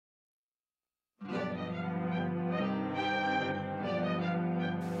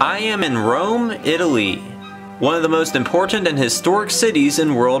I am in Rome, Italy, one of the most important and historic cities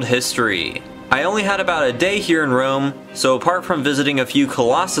in world history. I only had about a day here in Rome, so apart from visiting a few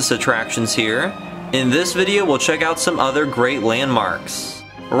Colossus attractions here, in this video we'll check out some other great landmarks.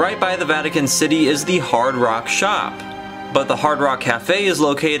 Right by the Vatican City is the Hard Rock shop, but the Hard Rock Cafe is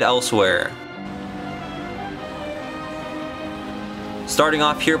located elsewhere. Starting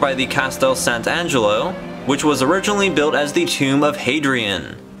off here by the Castel Sant'Angelo, which was originally built as the tomb of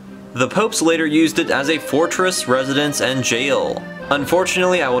Hadrian. The popes later used it as a fortress, residence, and jail.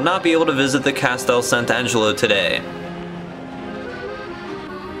 Unfortunately, I will not be able to visit the Castel Sant'Angelo today.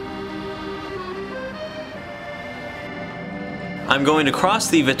 I'm going to cross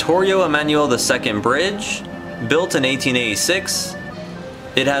the Vittorio Emmanuele II Bridge, built in 1886.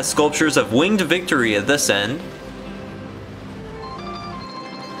 It has sculptures of winged victory at this end.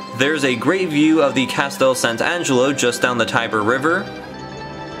 There's a great view of the Castel Sant'Angelo just down the Tiber River.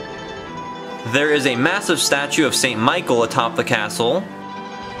 There is a massive statue of St. Michael atop the castle.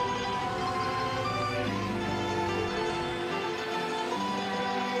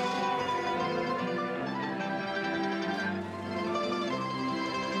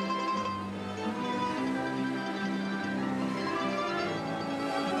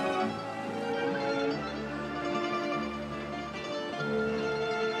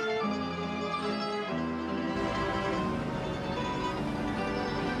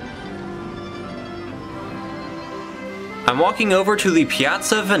 I'm walking over to the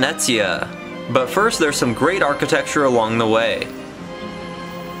Piazza Venezia, but first there's some great architecture along the way.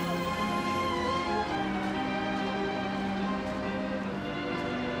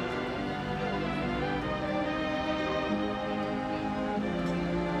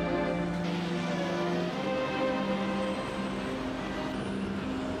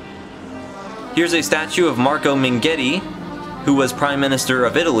 Here's a statue of Marco Minghetti, who was Prime Minister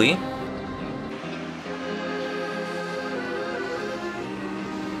of Italy.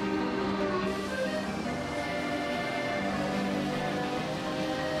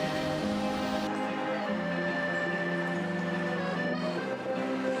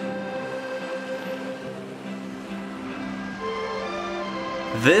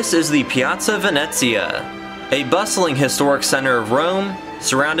 This is the Piazza Venezia, a bustling historic center of Rome,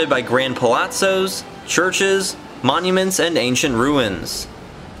 surrounded by grand palazzos, churches, monuments, and ancient ruins.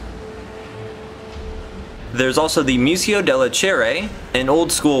 There's also the Museo delle Cere, an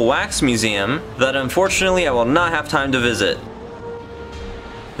old-school wax museum that unfortunately I will not have time to visit.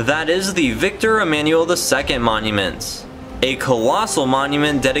 That is the Victor Emmanuel II Monument, a colossal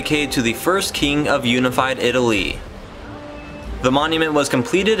monument dedicated to the first king of unified Italy. The monument was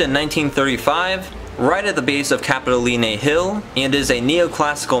completed in 1935, right at the base of Capitoline Hill, and is a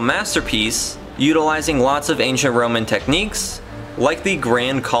neoclassical masterpiece utilizing lots of ancient Roman techniques, like the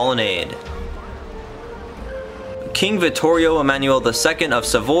Grand Colonnade. King Vittorio Emmanuele II of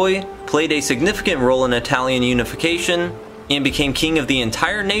Savoy played a significant role in Italian unification, and became king of the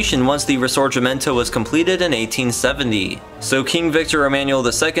entire nation once the Risorgimento was completed in 1870. So King Victor Emmanuel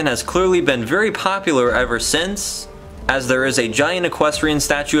II has clearly been very popular ever since, as there is a giant equestrian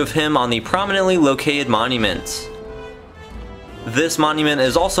statue of him on the prominently located monument. This monument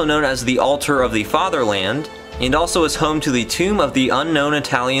is also known as the Altar of the Fatherland, and also is home to the tomb of the unknown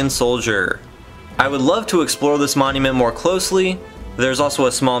Italian soldier. I would love to explore this monument more closely. There's also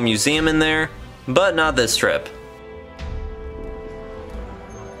a small museum in there, but not this trip.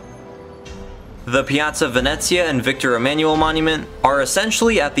 The Piazza Venezia and Victor Emmanuel Monument are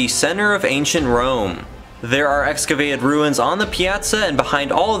essentially at the center of ancient Rome. There are excavated ruins on the piazza, and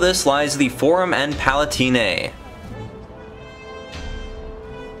behind all of this lies the Forum and Palatine.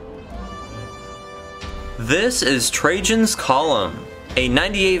 This is Trajan's Column, a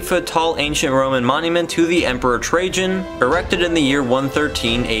 98-foot tall ancient Roman monument to the Emperor Trajan, erected in the year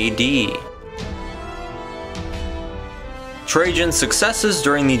 113 AD. Trajan's successes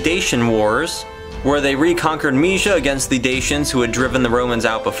during the Dacian Wars, where they reconquered Mysia against the Dacians who had driven the Romans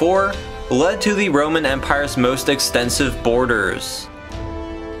out before, led to the Roman Empire's most extensive borders.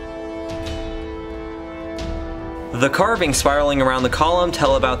 The carvings spiraling around the column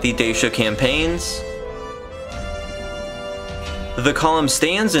tell about the Dacia campaigns. The column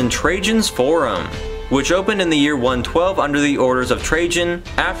stands in Trajan's Forum, which opened in the year 112 under the orders of Trajan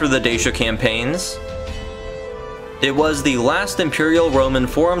after the Dacia campaigns. It was the last imperial Roman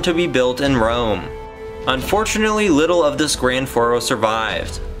forum to be built in Rome. Unfortunately, little of this grand forum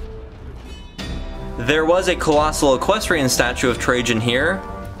survived. There was a colossal equestrian statue of Trajan here,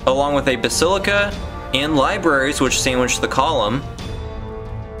 along with a basilica and libraries which sandwiched the column.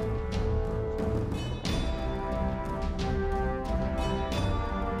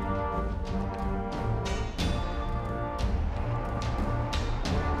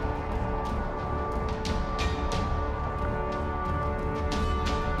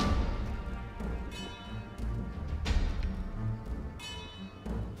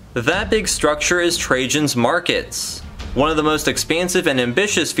 That big structure is Trajan's Markets, one of the most expansive and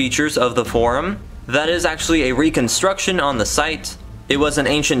ambitious features of the Forum. That is actually a reconstruction on the site. It was an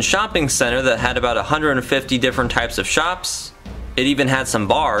ancient shopping center that had about 150 different types of shops. It even had some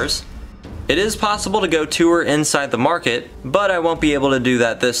bars. It is possible to go tour inside the market, but I won't be able to do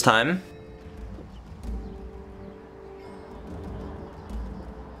that this time.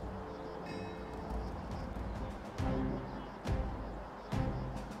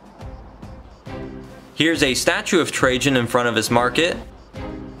 Here's a statue of Trajan in front of his market.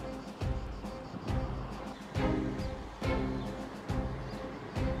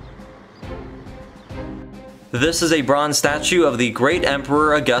 This is a bronze statue of the great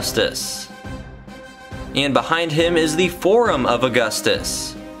Emperor Augustus. And behind him is the Forum of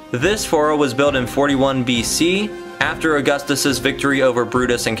Augustus. This forum was built in 41 BC, after Augustus's victory over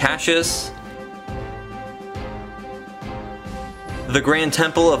Brutus and Cassius. The Grand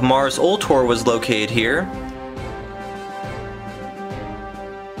Temple of Mars Ultor was located here.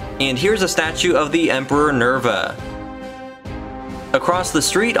 And here's a statue of the Emperor Nerva. Across the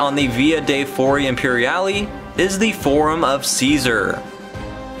street on the Via dei Fori Imperiali is the Forum of Caesar.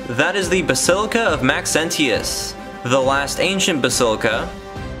 That is the Basilica of Maxentius, the last ancient basilica.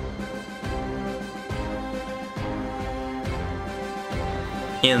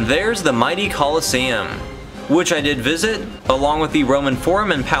 And there's the mighty Colosseum, which I did visit, along with the Roman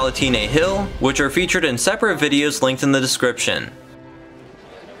Forum and Palatine Hill, which are featured in separate videos linked in the description.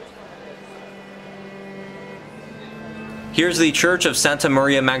 Here's the Church of Santa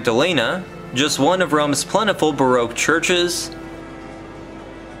Maria Magdalena, just one of Rome's plentiful Baroque churches.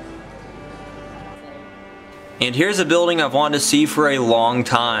 And here's a building I've wanted to see for a long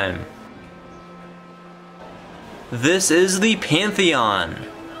time. This is the Pantheon,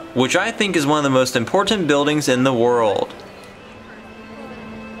 which I think is one of the most important buildings in the world.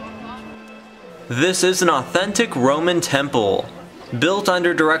 This is an authentic Roman temple, built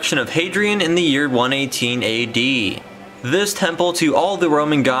under direction of Hadrian in the year 118 AD. This temple to all the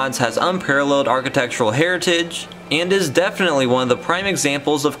Roman gods has unparalleled architectural heritage, and is definitely one of the prime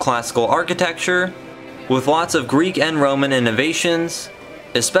examples of classical architecture, with lots of Greek and Roman innovations,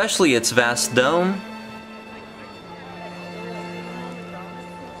 especially its vast dome.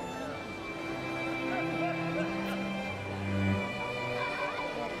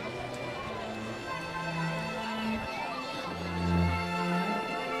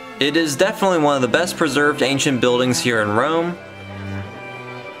 It is definitely one of the best preserved ancient buildings here in Rome.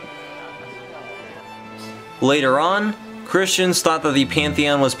 Later on, Christians thought that the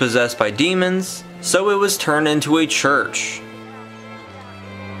Pantheon was possessed by demons, so it was turned into a church.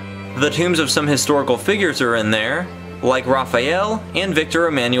 The tombs of some historical figures are in there, like Raphael and Vittorio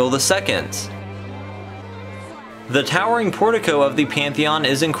Emmanuele II. The towering portico of the Pantheon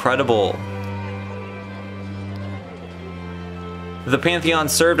is incredible. The Pantheon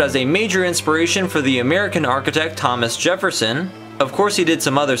served as a major inspiration for the American architect Thomas Jefferson. Of course, he did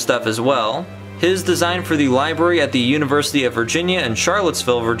some other stuff as well. His design for the library at the University of Virginia in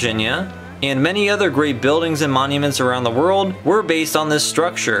Charlottesville, Virginia, and many other great buildings and monuments around the world were based on this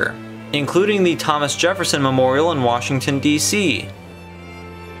structure, including the Thomas Jefferson Memorial in Washington, D.C.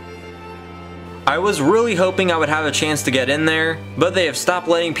 I was really hoping I would have a chance to get in there, but they have stopped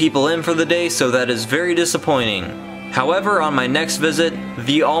letting people in for the day, so that is very disappointing. However, on my next visit,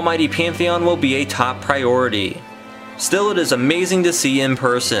 the almighty Pantheon will be a top priority. Still, it is amazing to see in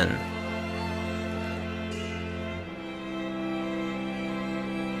person.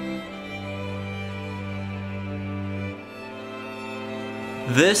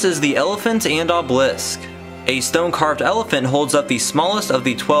 This is the Elephant and Obelisk. A stone-carved elephant holds up the smallest of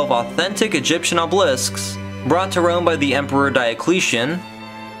the 12 authentic Egyptian obelisks brought to Rome by the Emperor Diocletian.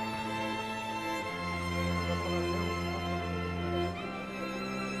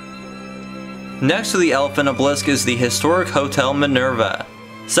 Next to the elephant obelisk is the historic Hotel Minerva.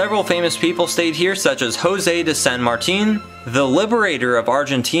 Several famous people stayed here, such as Jose de San Martin, the liberator of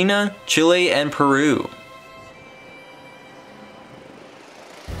Argentina, Chile, and Peru.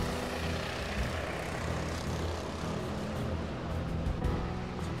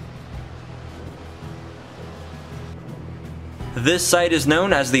 This site is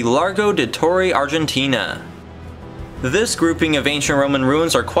known as the Largo de Torre Argentina. This grouping of ancient Roman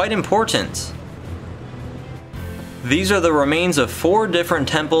ruins are quite important. These are the remains of 4 different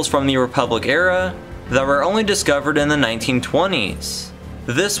temples from the Republic era that were only discovered in the 1920s.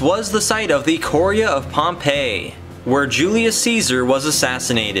 This was the site of the Curia of Pompeii, where Julius Caesar was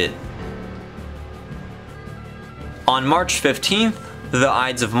assassinated. On March 15th, the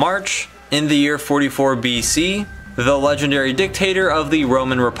Ides of March, in the year 44 BC, The legendary dictator of the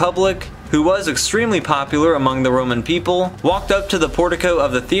Roman Republic, who was extremely popular among the Roman people, walked up to the portico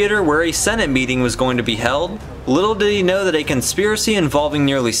of the theater where a Senate meeting was going to be held. Little did he know that a conspiracy involving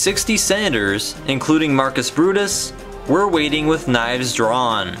nearly 60 senators, including Marcus Brutus, were waiting with knives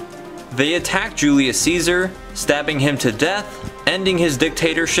drawn. They attacked Julius Caesar, stabbing him to death, ending his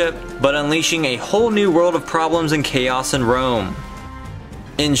dictatorship, but unleashing a whole new world of problems and chaos in Rome.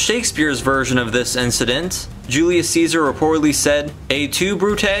 In Shakespeare's version of this incident, Julius Caesar reportedly said, "Et tu,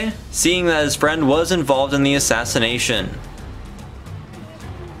 Brute?" seeing that his friend was involved in the assassination.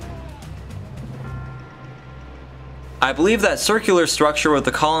 I believe that circular structure with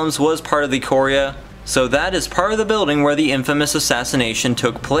the columns was part of the Coria, so that is part of the building where the infamous assassination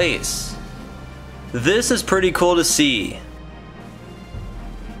took place. This is pretty cool to see.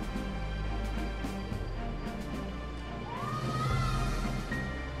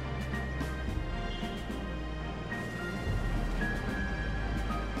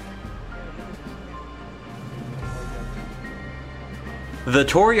 The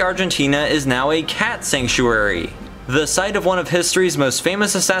Torre Argentina is now a cat sanctuary. The site of one of history's most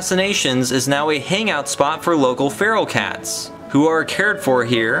famous assassinations is now a hangout spot for local feral cats, who are cared for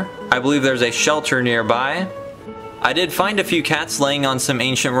here. I believe there's a shelter nearby. I did find a few cats laying on some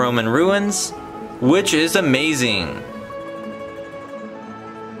ancient Roman ruins, which is amazing.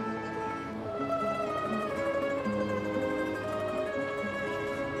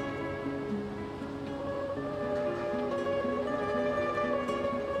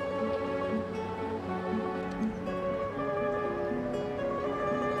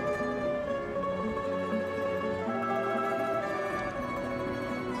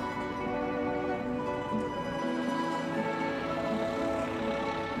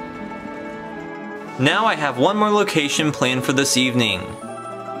 Now I have one more location planned for this evening.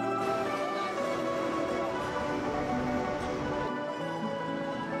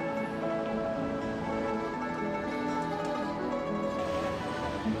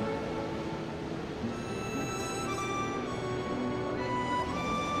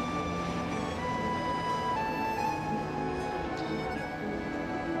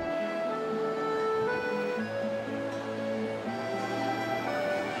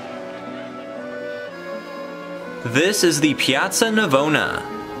 This is the Piazza Navona,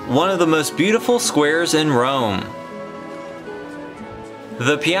 one of the most beautiful squares in Rome.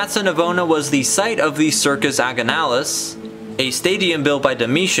 The Piazza Navona was the site of the Circus Agonalis, a stadium built by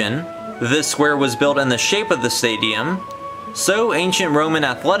Domitian. This square was built in the shape of the stadium, so ancient Roman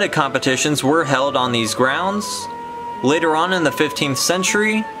athletic competitions were held on these grounds. Later on in the 15th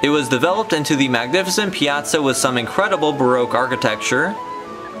century, it was developed into the magnificent piazza with some incredible Baroque architecture.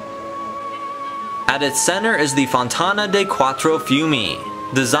 At its center is the Fontana dei Quattro Fiumi,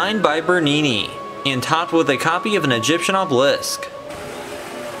 designed by Bernini, and topped with a copy of an Egyptian obelisk.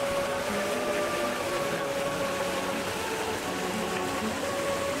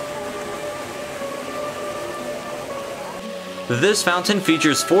 This fountain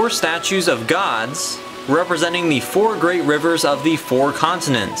features 4 statues of gods, representing the 4 great rivers of the 4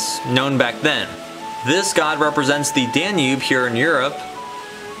 continents, known back then. This god represents the Danube here in Europe.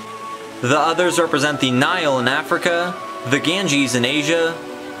 The others represent the Nile in Africa, the Ganges in Asia,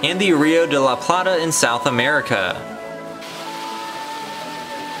 and the Rio de la Plata in South America.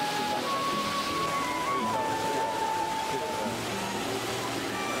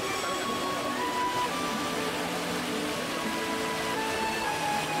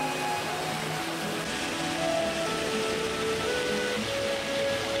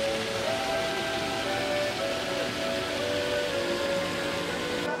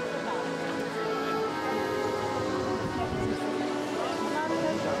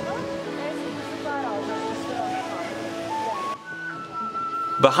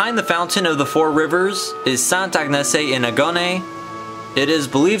 Behind the Fountain of the 4 Rivers is Sant'Agnese in Agone. It is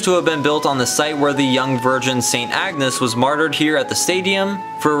believed to have been built on the site where the young virgin Saint Agnes was martyred here at the stadium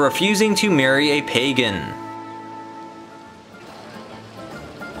for refusing to marry a pagan.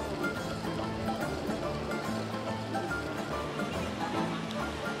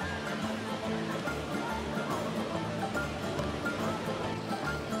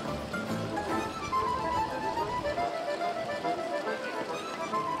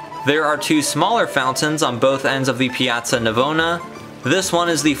 There are 2 smaller fountains on both ends of the Piazza Navona. This one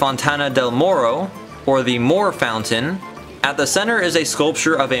is the Fontana del Moro, or the Moor Fountain. At the center is a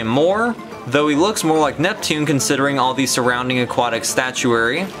sculpture of a Moor, though he looks more like Neptune considering all the surrounding aquatic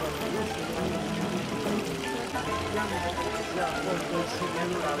statuary.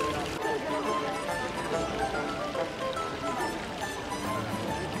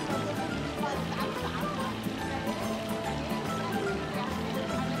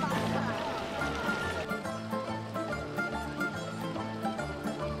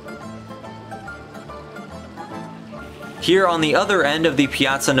 Here on the other end of the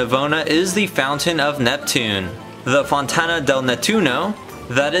Piazza Navona is the Fountain of Neptune, the Fontana del Nettuno,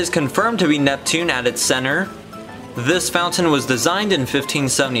 that is confirmed to be Neptune at its center. This fountain was designed in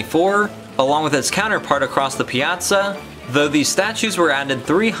 1574, along with its counterpart across the piazza, though these statues were added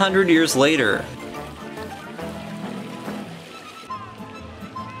 300 years later.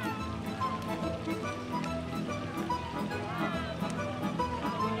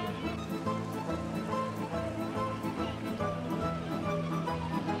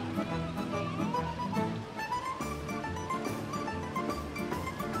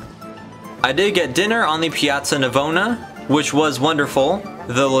 I did get dinner on the Piazza Navona, which was wonderful.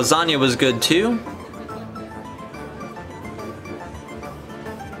 The lasagna was good too.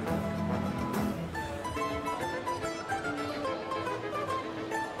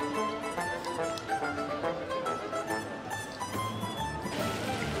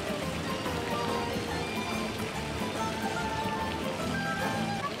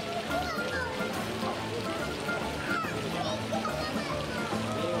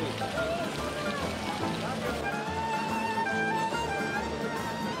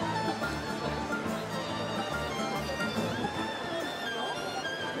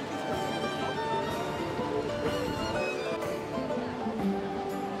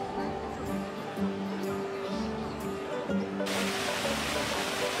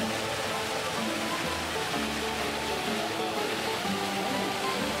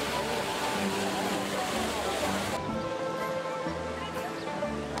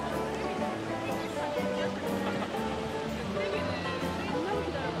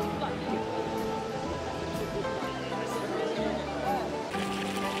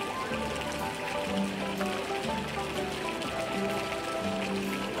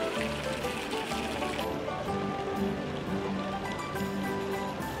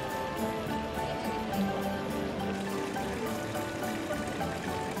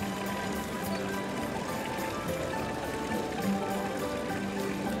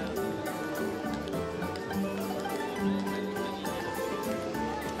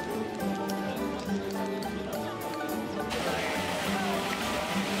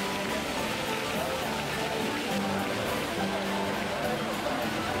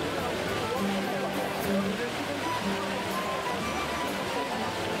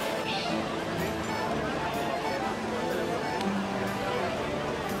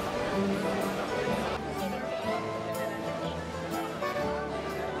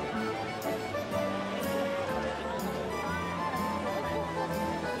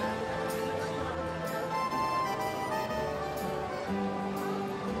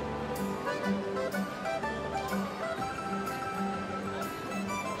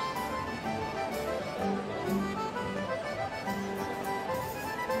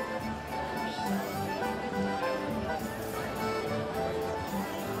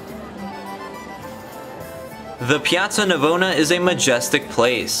 The Piazza Navona is a majestic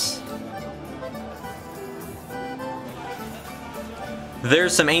place.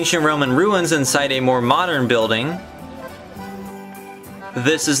 There's some ancient Roman ruins inside a more modern building.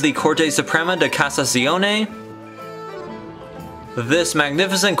 This is the Corte Suprema de Cassazione. This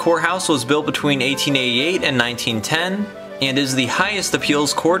magnificent courthouse was built between 1888 and 1910 and is the highest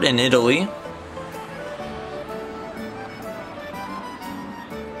appeals court in Italy.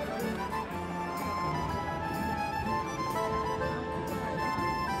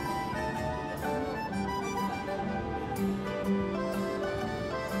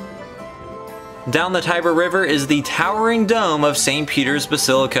 Down the Tiber River is the towering dome of St. Peter's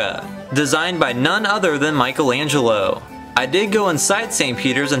Basilica, designed by none other than Michelangelo. I did go inside St.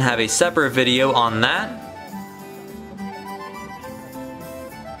 Peter's and have a separate video on that.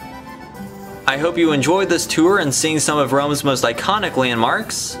 I hope you enjoyed this tour and seeing some of Rome's most iconic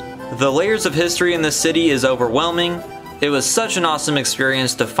landmarks. The layers of history in this city is overwhelming. It was such an awesome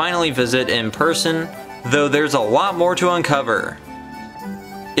experience to finally visit in person, though there's a lot more to uncover.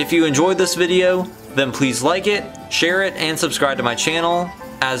 If you enjoyed this video, then please like it, share it, and subscribe to my channel.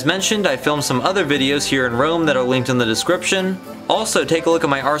 As mentioned, I filmed some other videos here in Rome that are linked in the description. Also, take a look at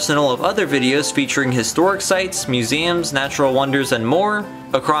my arsenal of other videos featuring historic sites, museums, natural wonders, and more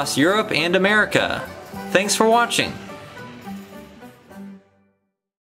across Europe and America. Thanks for watching!